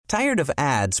Tired of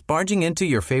ads barging into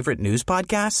your favorite news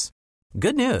podcasts?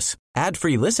 Good news.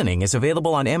 Ad-free listening is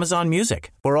available on Amazon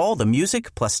Music for all the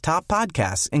music plus top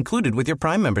podcasts included with your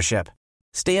Prime membership.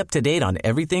 Stay up to date on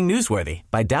everything newsworthy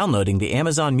by downloading the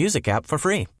Amazon Music app for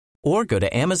free or go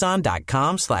to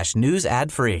amazon.com/news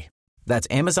ad free. That's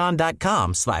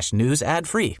amazon.com/news ad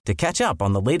free to catch up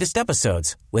on the latest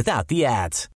episodes without the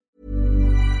ads.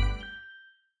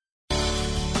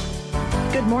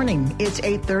 Good morning. It's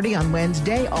 8:30 on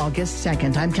Wednesday, August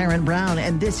 2nd. I'm Karen Brown,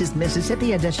 and this is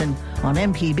Mississippi Edition on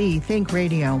MPB Think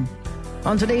Radio.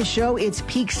 On today's show, it's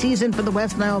peak season for the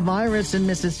West Nile virus in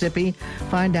Mississippi.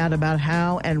 Find out about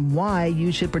how and why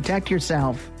you should protect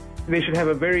yourself. They should have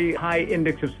a very high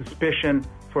index of suspicion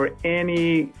for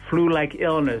any flu-like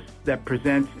illness that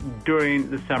presents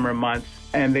during the summer months,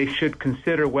 and they should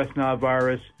consider West Nile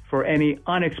virus for any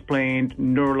unexplained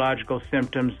neurological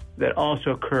symptoms that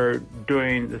also occur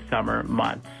during the summer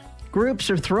months. Groups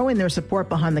are throwing their support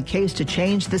behind the case to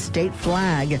change the state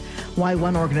flag, why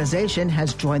one organization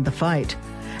has joined the fight.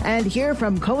 And hear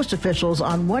from coast officials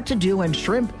on what to do when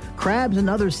shrimp, crabs, and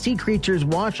other sea creatures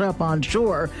wash up on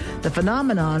shore, the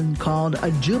phenomenon called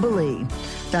a jubilee.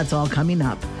 That's all coming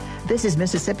up. This is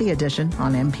Mississippi Edition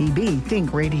on MPB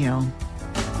Think Radio.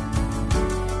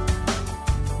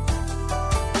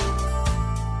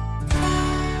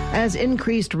 As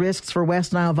increased risks for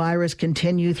West Nile virus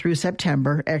continue through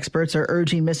September, experts are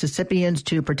urging Mississippians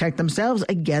to protect themselves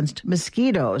against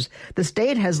mosquitoes. The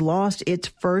state has lost its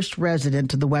first resident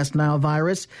to the West Nile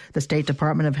virus. The State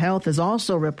Department of Health is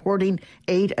also reporting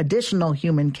 8 additional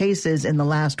human cases in the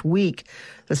last week.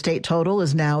 The state total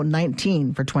is now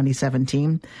 19 for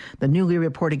 2017. The newly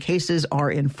reported cases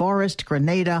are in Forest,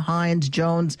 Grenada, Hinds,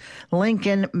 Jones,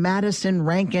 Lincoln, Madison,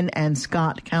 Rankin, and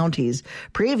Scott counties.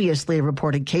 Previously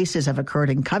reported cases have occurred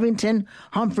in Covington,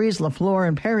 Humphreys, LaFleur,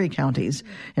 and Perry counties.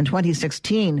 In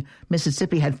 2016,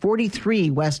 Mississippi had 43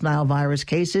 West Nile virus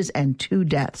cases and 2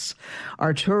 deaths.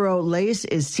 Arturo Lace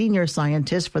is senior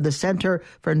scientist for the Center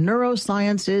for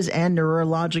Neurosciences and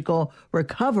Neurological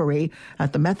Recovery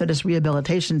at the Methodist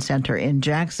Rehabilitation Center in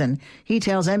Jackson. He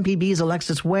tells MPB's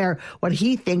Alexis Ware what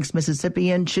he thinks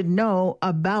Mississippians should know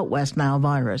about West Nile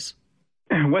virus.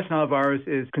 West Nile virus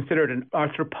is considered an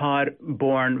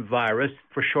arthropod-borne virus.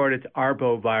 For short, it's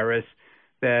arbovirus,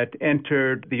 that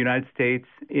entered the United States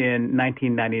in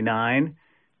 1999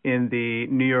 in the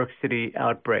New York City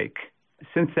outbreak.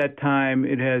 Since that time,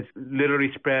 it has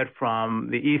literally spread from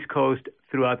the East Coast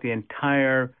throughout the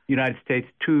entire United States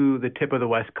to the tip of the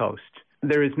West Coast.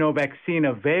 There is no vaccine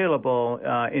available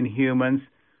in humans,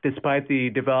 despite the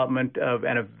development of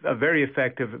a very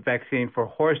effective vaccine for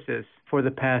horses for the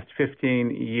past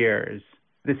 15 years.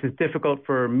 This is difficult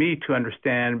for me to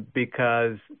understand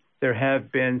because there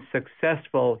have been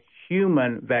successful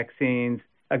human vaccines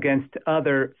against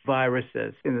other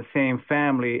viruses in the same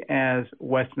family as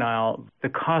West Nile. The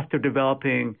cost of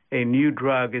developing a new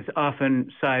drug is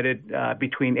often cited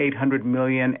between $800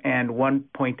 million and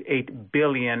 $1.8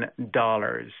 billion.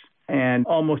 And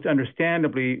almost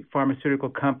understandably, pharmaceutical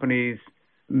companies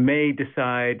may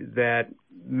decide that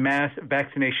mass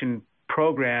vaccination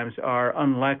programs are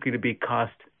unlikely to be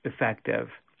cost effective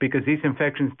because these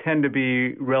infections tend to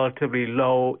be relatively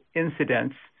low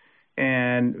incidence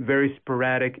and very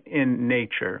sporadic in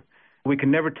nature. We can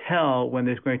never tell when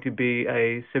there's going to be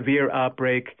a severe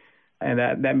outbreak, and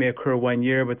that may occur one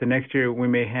year, but the next year we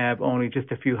may have only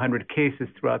just a few hundred cases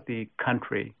throughout the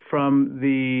country. From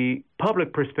the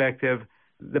public perspective,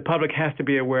 the public has to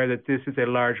be aware that this is a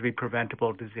largely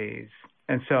preventable disease.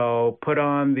 And so put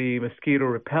on the mosquito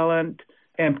repellent,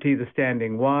 empty the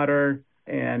standing water,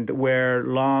 and wear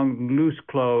long, loose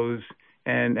clothes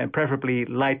and preferably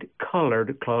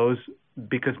light-colored clothes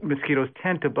because mosquitoes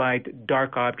tend to bite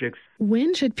dark objects.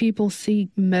 When should people seek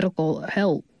medical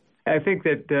help? I think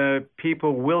that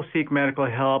people will seek medical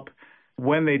help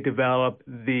when they develop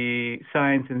the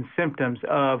signs and symptoms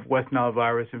of West Nile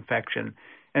virus infection.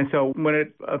 And so when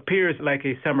it appears like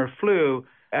a summer flu,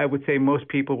 I would say most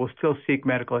people will still seek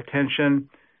medical attention,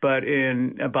 but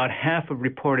in about half of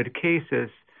reported cases,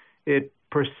 it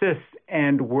persists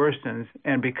and worsens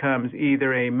and becomes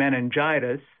either a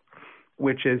meningitis,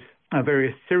 which is a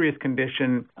very serious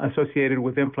condition associated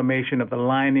with inflammation of the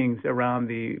linings around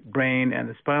the brain and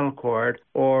the spinal cord,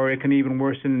 or it can even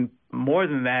worsen more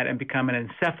than that and become an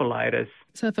encephalitis.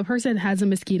 So if a person has a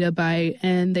mosquito bite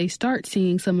and they start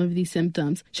seeing some of these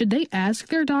symptoms, should they ask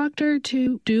their doctor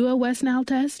to do a West Nile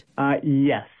test?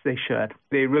 Yes, they should.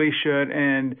 They really should,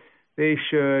 and they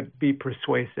should be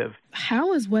persuasive.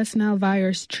 How is West Nile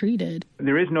virus treated?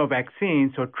 There is no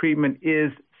vaccine, so treatment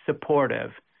is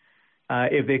supportive.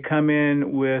 If they come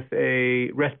in with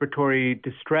a respiratory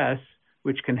distress,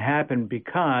 which can happen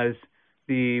because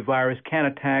the virus can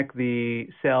attack the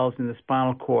cells in the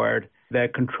spinal cord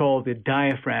that control the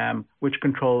diaphragm, which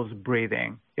controls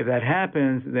breathing. If that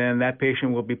happens, then that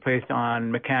patient will be placed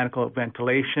on mechanical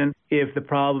ventilation. If the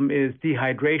problem is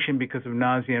dehydration because of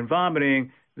nausea and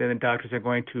vomiting, then the doctors are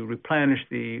going to replenish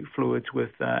the fluids with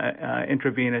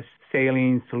intravenous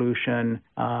saline solution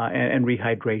and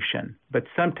rehydration. But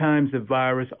sometimes the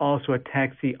virus also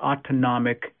attacks the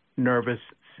autonomic nervous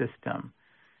system.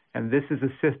 And this is a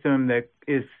system that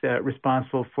is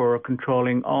responsible for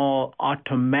controlling all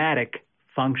automatic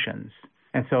functions.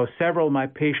 And so several of my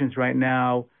patients right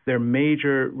now, their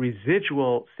major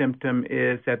residual symptom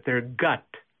is that their gut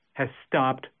has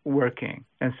stopped working.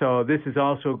 And so this is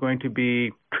also going to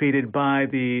be treated by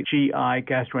the GI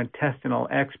gastrointestinal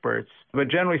experts. But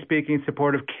generally speaking,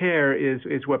 supportive care is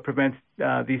what prevents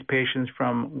these patients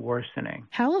from worsening.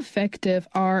 How effective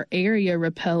are area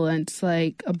repellents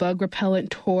like a bug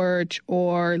repellent torch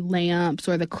or lamps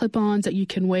or the clip-ons that you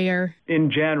can wear? In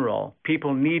general,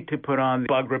 people need to put on the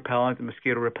bug repellent, the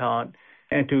mosquito repellent,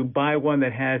 and to buy one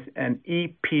that has an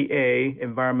EPA,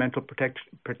 Environmental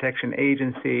Protection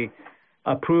Agency,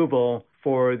 approval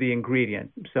for the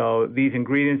ingredient. So these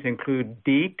ingredients include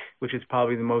DEET, which is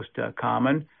probably the most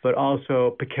common, but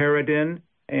also picaridin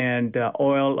and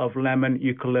oil of lemon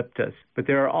eucalyptus. But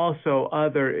there are also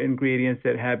other ingredients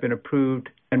that have been approved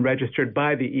and registered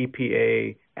by the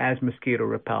EPA as mosquito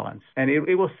repellents. And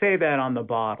it will say that on the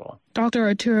bottle. Dr.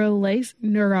 Arturo Lace,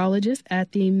 neurologist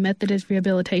at the Methodist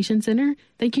Rehabilitation Center,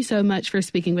 thank you so much for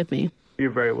speaking with me. You're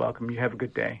very welcome. You have a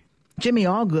good day. Jimmy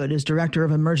Allgood is Director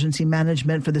of Emergency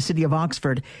Management for the City of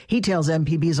Oxford. He tells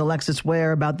MPB's Alexis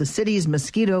Ware about the city's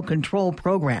mosquito control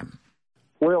program.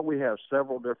 Well, we have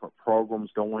several different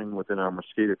programs going within our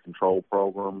mosquito control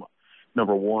program.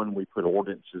 Number one, we put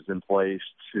ordinances in place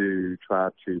to try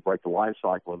to break the life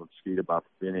cycle of the mosquito by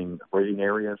preventing breeding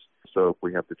areas. So if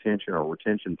we have detention or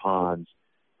retention ponds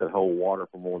that hold water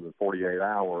for more than 48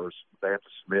 hours, they have to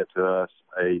submit to us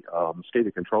a mosquito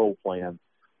control plan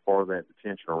for that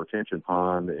detention or retention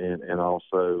pond and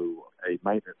also a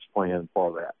maintenance plan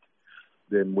for that.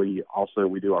 Then we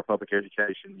do our public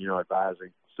education,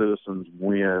 advising citizens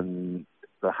when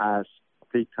the highest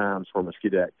peak times for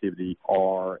mosquito activity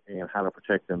are and how to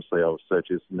protect themselves, such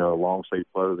as, long sleeve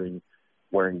clothing,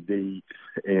 wearing DEET,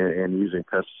 and using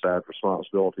pesticide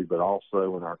responsibility. But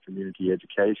also in our community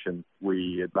education,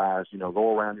 we advise,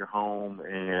 go around your home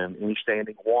and any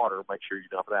standing water, make sure you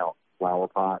dump it out. Flower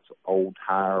pots, old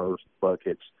tires,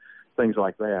 buckets, things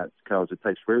like that, because it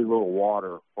takes very little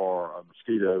water for a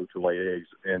mosquito to lay eggs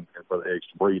and for the eggs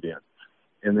to breed in.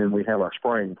 And then we have our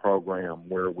spraying program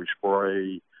where we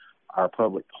spray our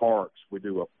public parks. We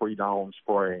do a pre-dawn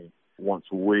spray once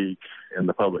a week in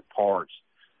the public parks.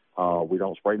 We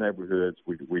don't spray neighborhoods.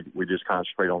 We just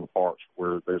concentrate on the parks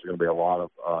where there's going to be a lot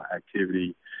of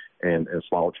activity and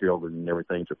small children and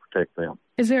everything to protect them.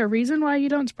 Is there a reason why you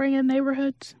don't spray in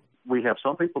neighborhoods? We have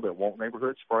some people that want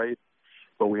neighborhoods sprayed,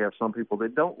 but we have some people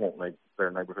that don't want their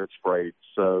neighborhood sprayed.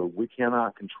 So we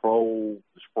cannot control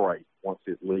the spray once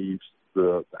it leaves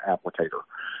the applicator.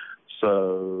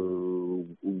 So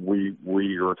we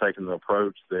are taking the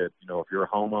approach that, if you're a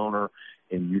homeowner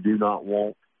and you do not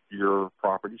want your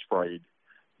property sprayed,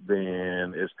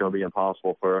 then it's going to be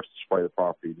impossible for us to spray the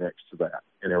property next to that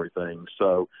and everything.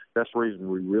 So that's the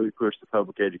reason we really push the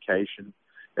public education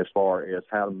as far as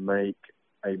how to make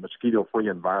a mosquito-free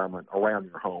environment around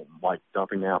your home, like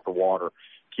dumping out the water,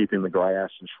 keeping the grass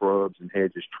and shrubs and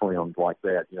hedges trimmed like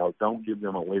that. Don't give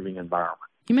them a living environment.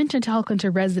 You mentioned talking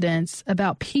to residents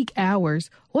about peak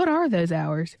hours. What are those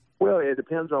hours? Well, it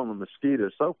depends on the mosquito.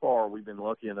 So far, we've been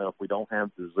lucky enough we don't have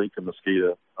the Zika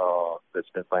mosquito that's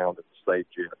been found at the state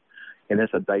yet. And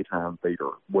it's a daytime feeder,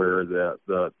 where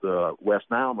the West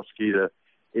Nile mosquito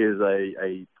is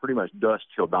a pretty much dusk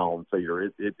till dawn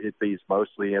feeder. It feeds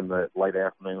mostly in the late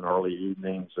afternoon, early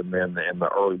evenings, and then in the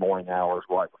early morning hours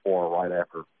right before or right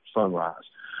after sunrise.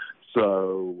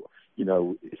 So,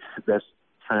 that's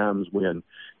times when,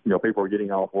 people are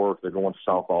getting off work, they're going to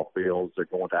softball fields, they're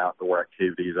going to outdoor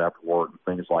activities after work and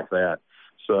things like that.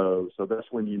 So that's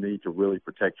when you need to really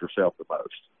protect yourself the most.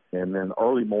 And then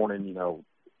early morning,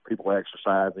 people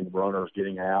exercising, runners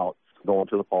getting out, going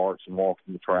to the parks and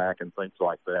walking the track and things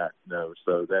like that.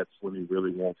 So that's when you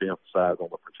really want to emphasize on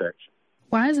the protection.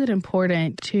 Why is it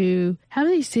important to have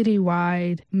these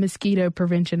citywide mosquito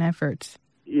prevention efforts?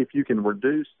 If you can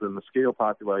reduce the mosquito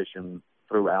population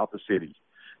throughout the city,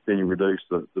 then you reduce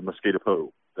the mosquito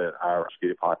pool that our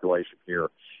mosquito population here.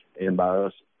 And by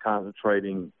us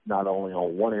concentrating not only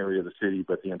on one area of the city,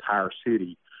 but the entire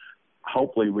city,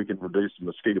 hopefully we can reduce the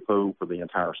mosquito pool for the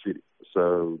entire city,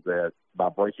 so that by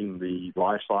breaking the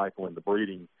life cycle and the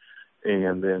breeding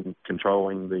and then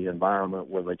controlling the environment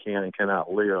where they can and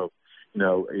cannot live,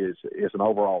 is an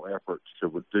overall effort to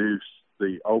reduce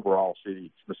the overall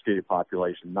city mosquito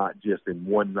population, not just in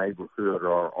one neighborhood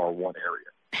or one area.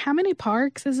 How many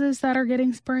parks is this that are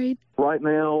getting sprayed? Right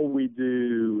now we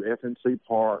do FNC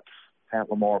Park, Pat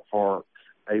Lamar Park,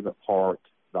 Avett Park,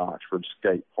 the Oxford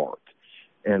Skate Park.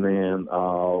 And then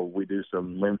we do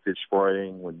some limited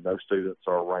spraying when no students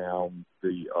are around.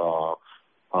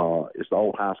 It's the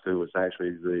old high school. It's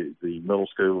actually the middle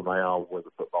school now, where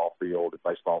the football field, the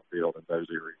baseball field, and those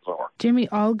areas are. Jimmy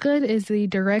Allgood is the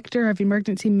Director of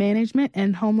Emergency Management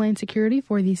and Homeland Security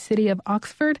for the City of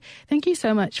Oxford. Thank you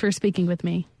so much for speaking with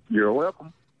me. You're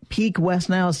welcome. Peak West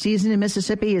Nile season in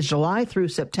Mississippi is July through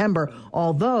September,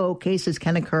 although cases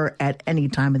can occur at any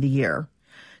time of the year.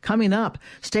 Coming up,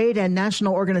 state and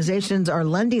national organizations are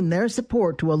lending their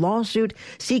support to a lawsuit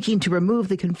seeking to remove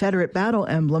the Confederate battle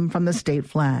emblem from the state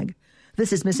flag.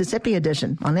 This is Mississippi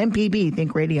Edition on MPB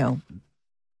Think Radio.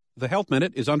 The Health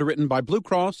Minute is underwritten by Blue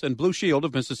Cross and Blue Shield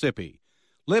of Mississippi.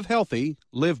 Live healthy,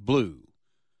 live blue.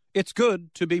 It's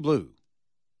good to be blue.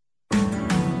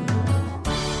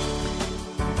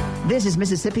 This is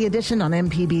Mississippi Edition on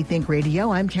MPB Think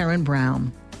Radio. I'm Karen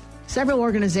Brown. Several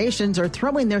organizations are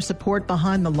throwing their support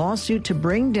behind the lawsuit to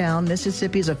bring down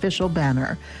Mississippi's official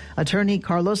banner. Attorney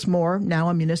Carlos Moore, now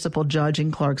a municipal judge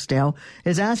in Clarksdale,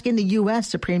 is asking the U.S.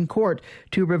 Supreme Court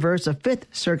to reverse a Fifth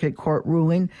Circuit Court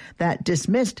ruling that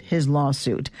dismissed his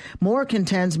lawsuit. Moore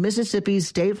contends Mississippi's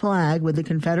state flag with the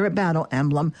Confederate battle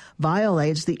emblem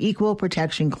violates the Equal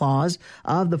Protection Clause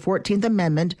of the 14th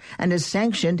Amendment and has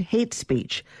sanctioned hate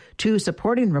speech. Two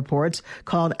supporting reports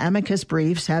called amicus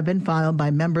briefs have been filed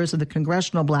by members of the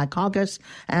Congressional Black Caucus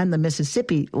and the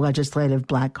Mississippi Legislative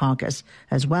Black Caucus,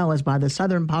 as well as by the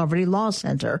Southern Poverty Law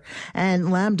Center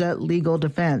and Lambda Legal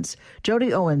Defense.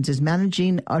 Jody Owens is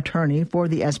managing attorney for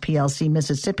the SPLC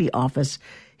Mississippi office.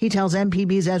 He tells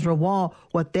MPB's Ezra Wall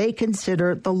what they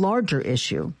consider the larger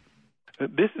issue.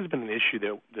 This has been an issue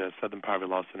that the Southern Poverty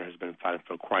Law Center has been fighting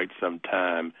for quite some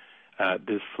time.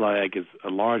 This flag is a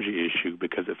larger issue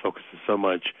because it focuses so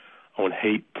much on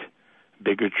hate,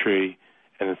 bigotry,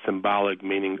 and the symbolic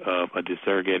meaning of a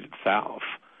desegregated South.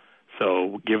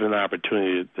 So given the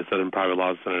opportunity, the Southern Poverty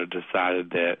Law Center decided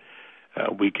that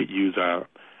we could use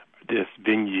this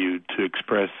venue to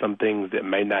express some things that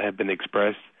may not have been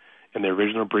expressed in the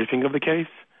original briefing of the case,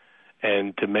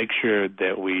 and to make sure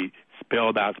that we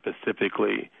spelled out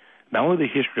specifically not only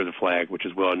the history of the flag, which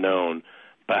is well known,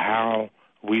 but how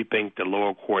we think the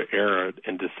lower court erred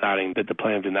in deciding that the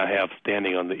plaintiff did not have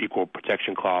standing on the Equal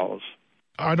Protection Clause.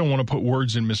 I don't want to put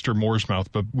words in Mr. Moore's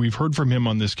mouth, but we've heard from him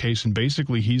on this case, and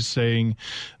basically he's saying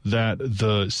that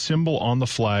the symbol on the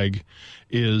flag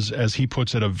is, as he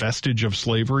puts it, a vestige of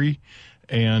slavery,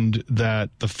 and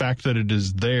that the fact that it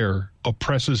is there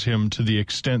oppresses him to the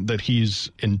extent that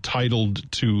he's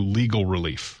entitled to legal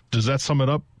relief. Does that sum it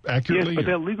up accurately? Yes,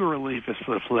 but that legal relief is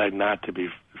for the flag not to be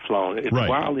flown. It's right.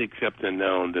 Widely accepted and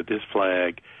known that this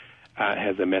flag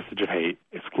has a message of hate,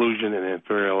 exclusion, and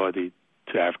inferiority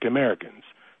to African Americans,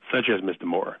 such as Mr.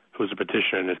 Moore, who's a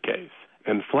petitioner in this case.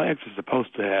 And flags are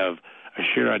supposed to have a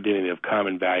shared identity of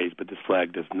common values, but this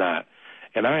flag does not.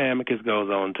 And our amicus goes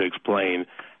on to explain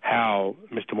how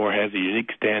Mr. Moore has a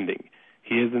unique standing.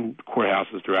 He is in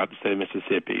courthouses throughout the state of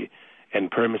Mississippi, and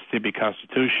per Mississippi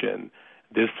Constitution,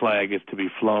 this flag is to be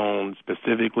flown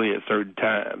specifically at certain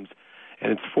times,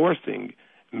 and it's forcing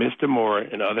Mr. Moore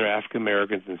and other African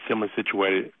Americans and similarly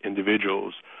situated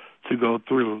individuals to go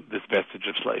through this vestige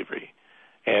of slavery.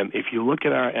 And if you look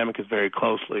at our amicus very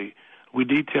closely, we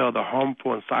detail the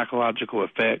harmful and psychological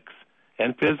effects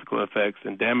and physical effects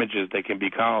and damages that can be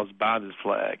caused by this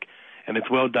flag. And it's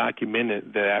well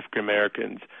documented that African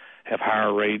Americans have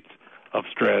higher rates of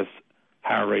stress,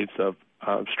 higher rates of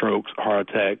strokes, heart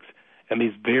attacks, and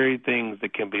these very things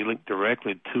that can be linked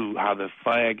directly to how the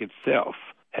flag itself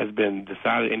has been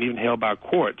decided and even held by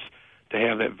courts to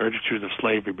have that virtues of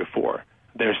slavery before.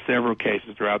 There are several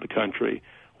cases throughout the country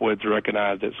where it's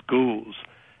recognized that schools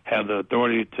have the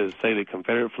authority to say that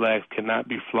Confederate flags cannot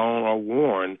be flown or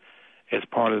worn as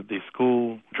part of the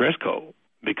school dress code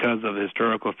because of the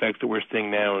historical effects that we're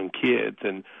seeing now in kids.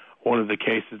 And one of the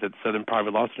cases that the Southern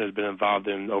Poverty Law Center has been involved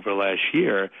in over the last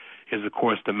year is, of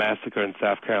course, the massacre in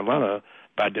South Carolina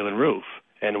by Dylann Roof.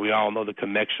 And we all know the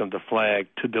connection of the flag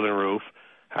to Dylann Roof,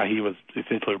 how he was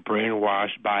essentially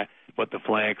brainwashed by what the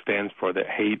flag stands for, that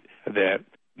hate, that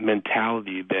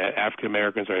mentality that African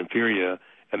Americans are inferior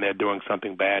and they're doing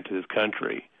something bad to this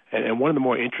country. And one of the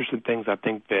more interesting things I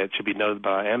think that should be noted by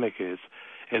our amicus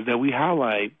is that we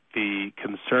highlight the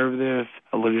conservative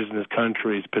leaders in this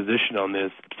country's position on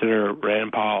this. Senator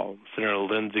Rand Paul, Senator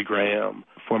Lindsey Graham,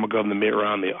 former Governor Mitt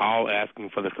Romney, all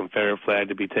asking for the Confederate flag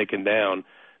to be taken down,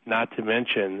 not to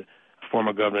mention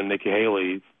former Governor Nikki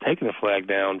Haley taking the flag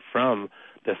down from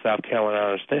the South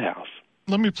Carolina State House.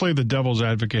 Let me play the devil's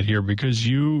advocate here, because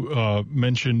you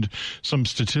mentioned some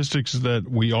statistics that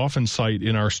we often cite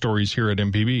in our stories here at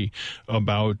MPB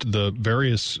about the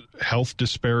various health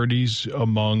disparities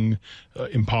among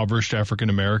impoverished African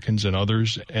Americans and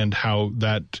others, and how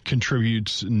that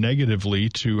contributes negatively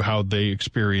to how they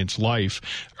experience life.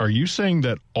 Are you saying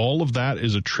that all of that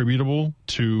is attributable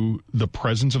to the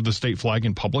presence of the state flag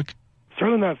in public?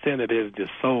 Certainly not saying that it is the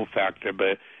sole factor,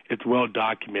 but it's well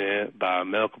documented by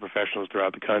medical professionals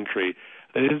throughout the country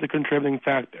that it is a contributing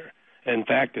factor. In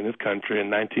fact, in this country in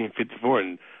 1954,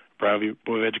 in Brown v.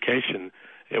 Board of Education,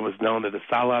 it was known that the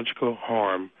psychological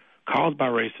harm caused by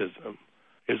racism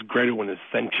is greater when it's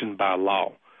sanctioned by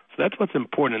law. So that's what's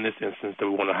important in this instance that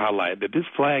we want to highlight, that this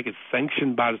flag is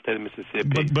sanctioned by the state of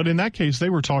Mississippi. But in that case, they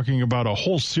were talking about a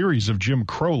whole series of Jim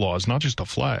Crow laws, not just a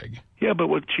flag. Yeah, but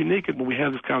what's unique is when we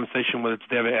have this conversation, whether it's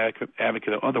the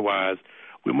advocate or otherwise,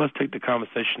 we must take the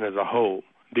conversation as a whole.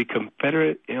 The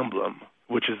Confederate emblem,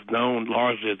 which is known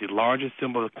largely as the largest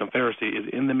symbol of the Confederacy, is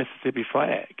in the Mississippi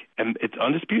flag. And it's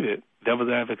undisputed,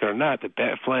 devil's advocate or not,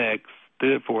 that flag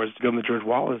stood for, as Governor George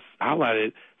Wallace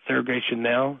highlighted, segregation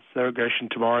now, segregation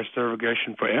tomorrow,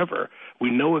 segregation forever.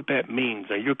 We know what that means.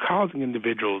 And you're causing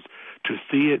individuals to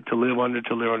see it, to live under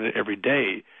it every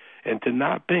day, and to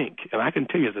not think. And I can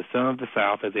tell you, as a son of the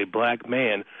South, as a black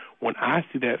man, when I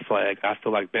see that flag, I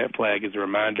feel like that flag is a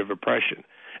reminder of oppression.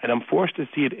 And I'm forced to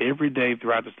see it every day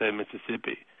throughout the state of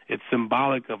Mississippi. It's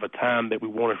symbolic of a time that we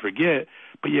want to forget,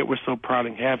 but yet we're so proud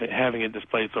of having it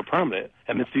displayed so prominent.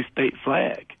 And it's the state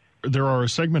flag. There are a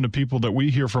segment of people that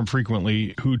we hear from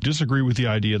frequently who disagree with the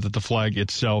idea that the flag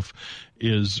itself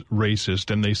is racist,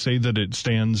 and they say that it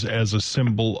stands as a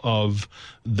symbol of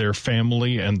their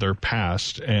family and their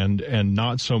past, and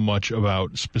not so much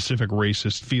about specific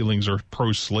racist feelings or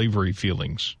pro-slavery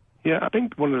feelings. Yeah, I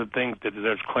think one of the things that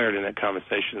deserves clarity in that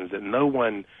conversation is that no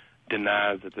one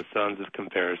denies that the Sons of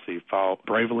Confederacy fought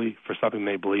bravely for something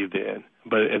they believed in.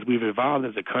 But as we've evolved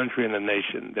as a country and a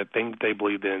nation, that thing that they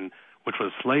believed in, which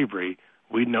was slavery,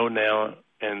 we know now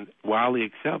and widely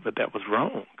accept that that was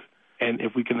wrong. And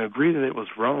if we can agree that it was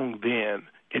wrong then,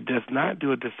 it does not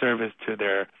do a disservice to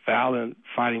their valiant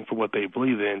fighting for what they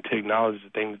believe in to acknowledge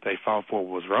the thing that they fought for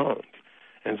was wrong.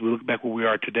 And as we look back where we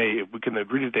are today, if we can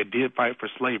agree that they did fight for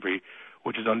slavery,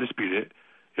 which is undisputed,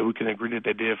 if we can agree that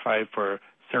they did fight for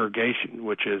segregation,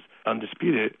 which is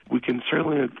undisputed, we can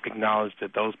certainly acknowledge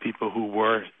that those people who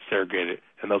were segregated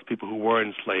and those people who were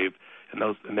enslaved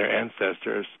and their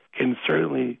ancestors can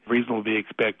certainly reasonably be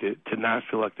expected to not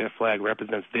feel like that flag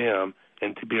represents them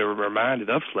and to be reminded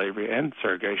of slavery and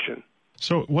segregation.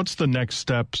 So what's the next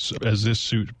steps as this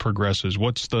suit progresses?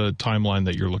 What's the timeline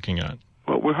that you're looking at?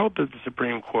 Well, we hope that the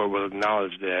Supreme Court will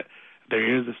acknowledge that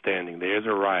there is a standing, there is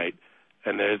a right,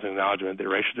 and there is an acknowledgement that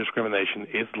racial discrimination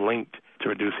is linked to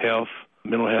reduced health,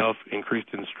 mental health, increased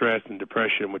in stress and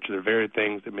depression, which are the very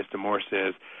things that Mr. Moore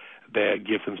says that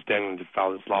gives them standing to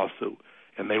file this lawsuit.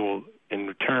 And they will, in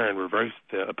return, reverse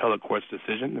the appellate court's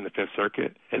decision in the Fifth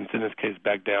Circuit and send this case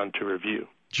back down to review.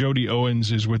 Jody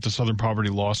Owens is with the Southern Poverty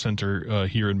Law Center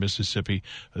here in Mississippi.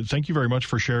 Thank you very much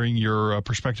for sharing your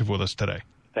perspective with us today.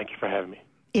 Thank you for having me.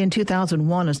 In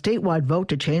 2001, a statewide vote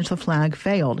to change the flag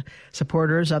failed.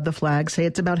 Supporters of the flag say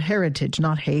it's about heritage,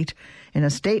 not hate. In a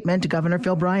statement, Governor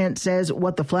Phil Bryant says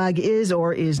what the flag is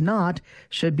or is not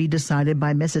should be decided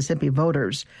by Mississippi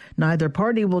voters. Neither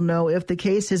party will know if the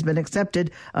case has been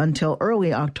accepted until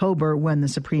early October when the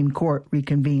Supreme Court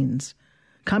reconvenes.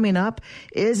 Coming up,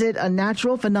 is it a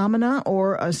natural phenomena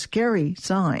or a scary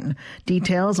sign?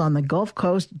 Details on the Gulf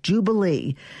Coast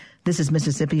Jubilee. This is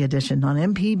Mississippi Edition on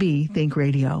MPB Think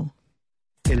Radio.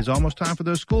 It is almost time for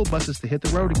those school buses to hit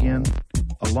the road again.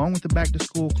 Along with the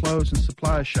back-to-school clothes and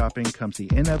supplies shopping comes the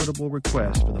inevitable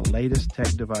request for the latest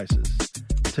tech devices.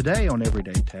 Today on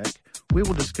Everyday Tech, we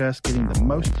will discuss getting the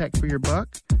most tech for your buck,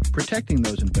 protecting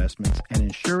those investments, and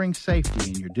ensuring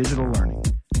safety in your digital learning.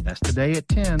 That's today at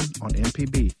 10 on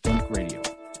MPB Think Radio.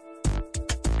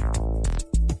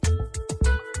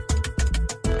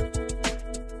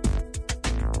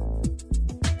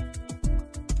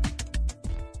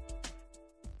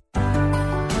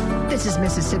 This is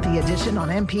Mississippi Edition on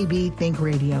MPB Think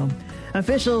Radio.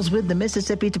 Officials with the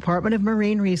Mississippi Department of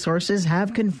Marine Resources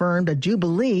have confirmed a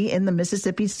jubilee in the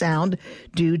Mississippi Sound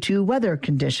due to weather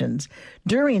conditions.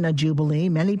 During a jubilee,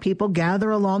 many people gather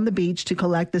along the beach to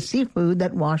collect the seafood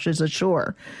that washes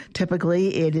ashore.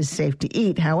 Typically, it is safe to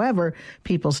eat. However,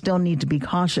 people still need to be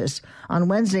cautious. On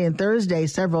Wednesday and Thursday,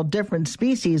 several different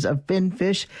species of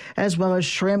finfish, as well as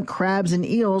shrimp, crabs, and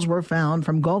eels were found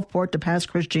from Gulfport to Pass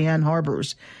Christian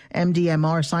harbors.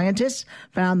 MDMR scientists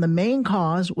found the main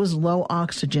cause was low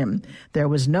oxygen. There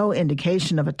was no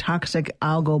indication of a toxic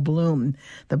algal bloom.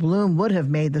 The bloom would have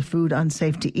made the food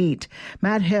unsafe to eat.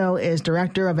 Matt Hill is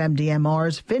director of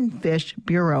MDMR's Finfish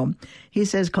Bureau. He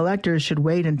says collectors should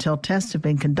wait until tests have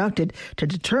been conducted to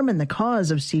determine the cause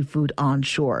of seafood on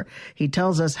shore. He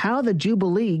tells us how the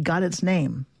Jubilee got its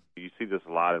name. You see this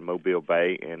a lot in Mobile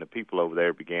Bay, and the people over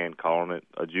there began calling it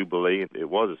a Jubilee. It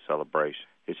was a celebration.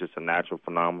 It's just a natural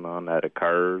phenomenon that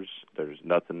occurs. There's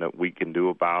nothing that we can do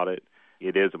about it.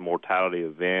 It is a mortality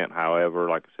event. However,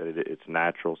 like I said, it's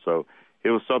natural. So it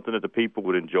was something that the people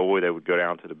would enjoy. They would go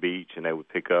down to the beach and they would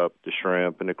pick up the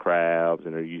shrimp and the crabs,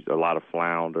 and they used a lot of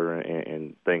flounder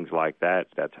and things like that.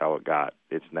 That's how it got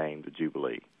its name, the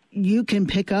Jubilee. You can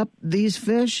pick up these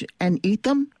fish and eat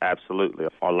them? Absolutely.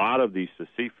 A lot of the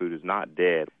seafood is not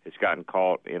dead. It's gotten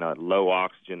caught in a low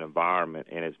oxygen environment,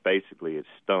 and it's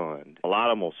stunned. A lot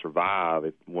of them will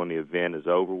survive when the event is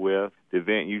over with. The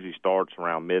event usually starts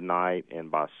around midnight,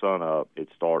 and by sunup, it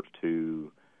starts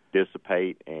to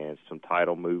dissipate and some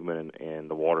tidal movement, and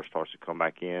the water starts to come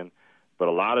back in. But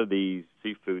a lot of these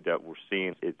seafood that we're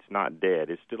seeing, it's not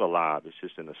dead. It's still alive. It's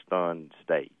just in a stunned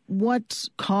state. What's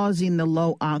causing the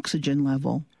low oxygen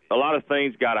level? A lot of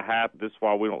things got to happen. This is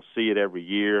why we don't see it every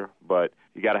year, but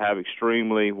you got to have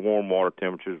extremely warm water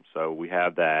temperatures. So we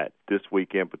have that. This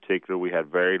week in particular, we had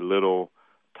very little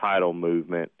tidal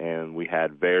movement, and we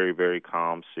had very, very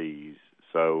calm seas.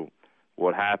 So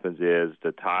what happens is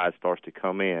the tide starts to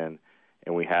come in,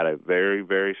 and we had a very,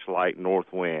 very slight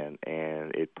north wind,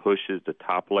 and it pushes the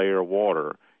top layer of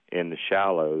water in the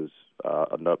shallows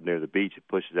up near the beach. It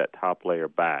pushes that top layer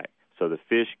back. So the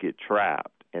fish get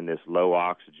trapped in this low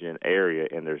oxygen area,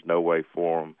 and there's no way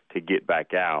for them to get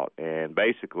back out. And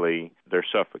basically, they're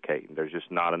suffocating. There's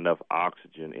just not enough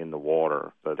oxygen in the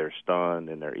water. So they're stunned,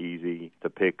 and they're easy to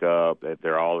pick up.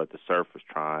 They're all at the surface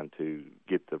trying to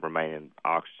get the remaining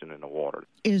oxygen in the water.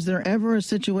 Is there ever a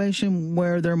situation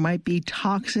where there might be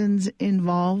toxins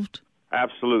involved?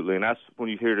 Absolutely, and that's when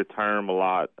you hear the term a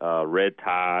lot, red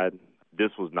tide.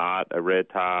 This was not a red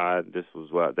tide. This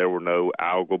was there were no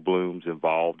algal blooms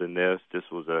involved in this. This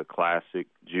was a classic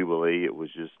Jubilee. It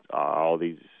was just all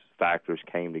these factors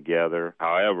came together.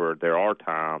 However, there are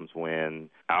times when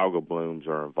algal blooms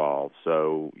are involved.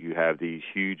 So you have these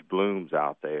huge blooms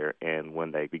out there, and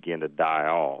when they begin to die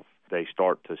off, they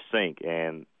start to sink.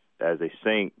 And as they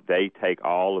sink, they take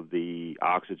all of the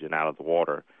oxygen out of the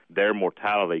water. Their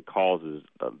mortality causes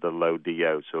the low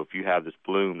DO. So if you have this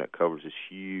bloom that covers this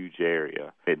huge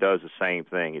area, it does the same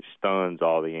thing. It stuns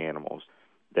all the animals.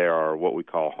 There are what we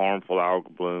call harmful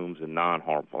algal blooms and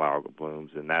non-harmful algal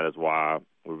blooms, and that is why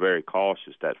we're very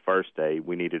cautious. That first day,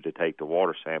 we needed to take the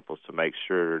water samples to make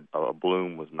sure a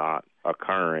bloom was not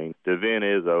occurring. The event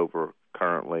is over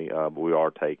currently, but we are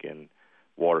taking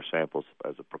water samples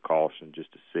as a precaution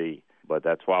just to see. But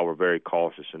that's why we're very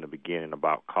cautious in the beginning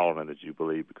about calling it a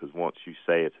Jubilee, because once you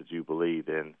say it's a Jubilee,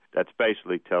 then that's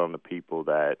basically telling the people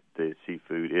that the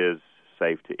seafood is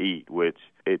safe to eat, which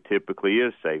it typically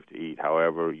is safe to eat.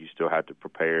 However, you still have to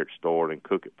prepare it, store it, and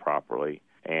cook it properly.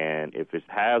 And if it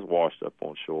has washed up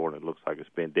on shore and it looks like it's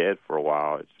been dead for a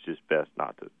while, it's just best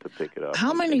not to pick it up.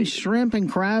 How many shrimp and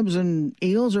crabs and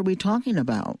eels are we talking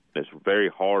about? It's very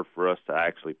hard for us to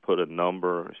actually put a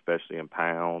number, especially in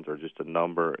pounds, or just a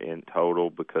number in total,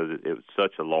 because it was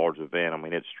such a large event. I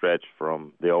mean, it stretched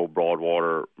from the old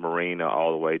Broadwater Marina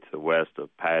all the way to the west of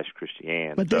Pass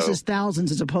Christian. But this is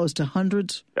thousands as opposed to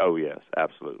hundreds? Oh, yes,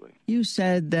 absolutely. You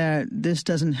said that this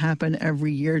doesn't happen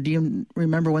every year. Do you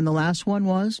remember when the last one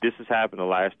was? This has happened the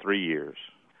last 3 years.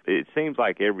 It seems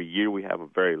like every year we have a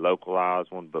very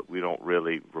localized one, but we don't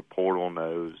really report on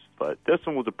those. But this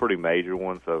one was a pretty major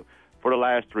one. So for the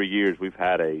last 3 years, we've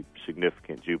had a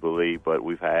significant Jubilee, but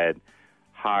we've had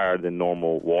higher than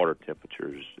normal water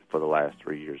temperatures for the last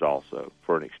 3 years also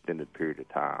for an extended period of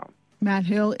time. Matt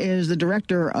Hill is the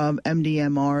director of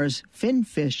MDMR's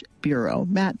Finfish Bureau.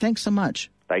 Matt, thanks so much.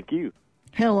 Thank you.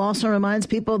 Hill also reminds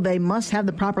people they must have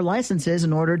the proper licenses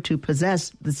in order to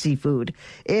possess the seafood.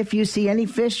 If you see any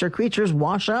fish or creatures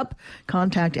wash up,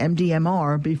 contact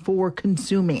MDMR before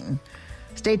consuming.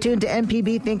 Stay tuned to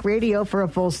MPB Think Radio for a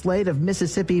full slate of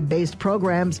Mississippi-based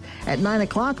programs. At 9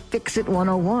 o'clock, Fix It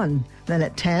 101. Then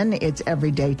at 10, it's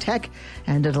Everyday Tech.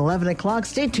 And at 11 o'clock,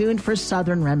 stay tuned for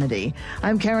Southern Remedy.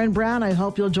 I'm Karen Brown. I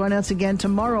hope you'll join us again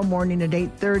tomorrow morning at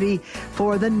 8:30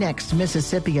 for the next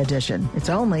Mississippi edition. It's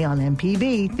only on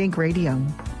MPB Think Radio.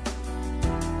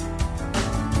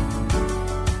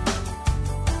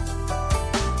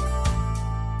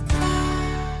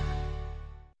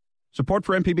 Support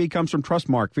for MPB comes from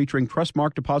Trustmark, featuring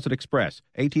Trustmark Deposit Express,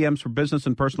 ATMs for business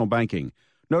and personal banking.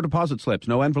 No deposit slips,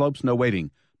 no envelopes, no waiting.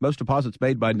 Most deposits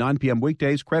made by 9 p.m.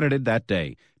 weekdays credited that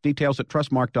day. Details at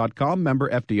trustmark.com, member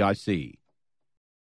FDIC.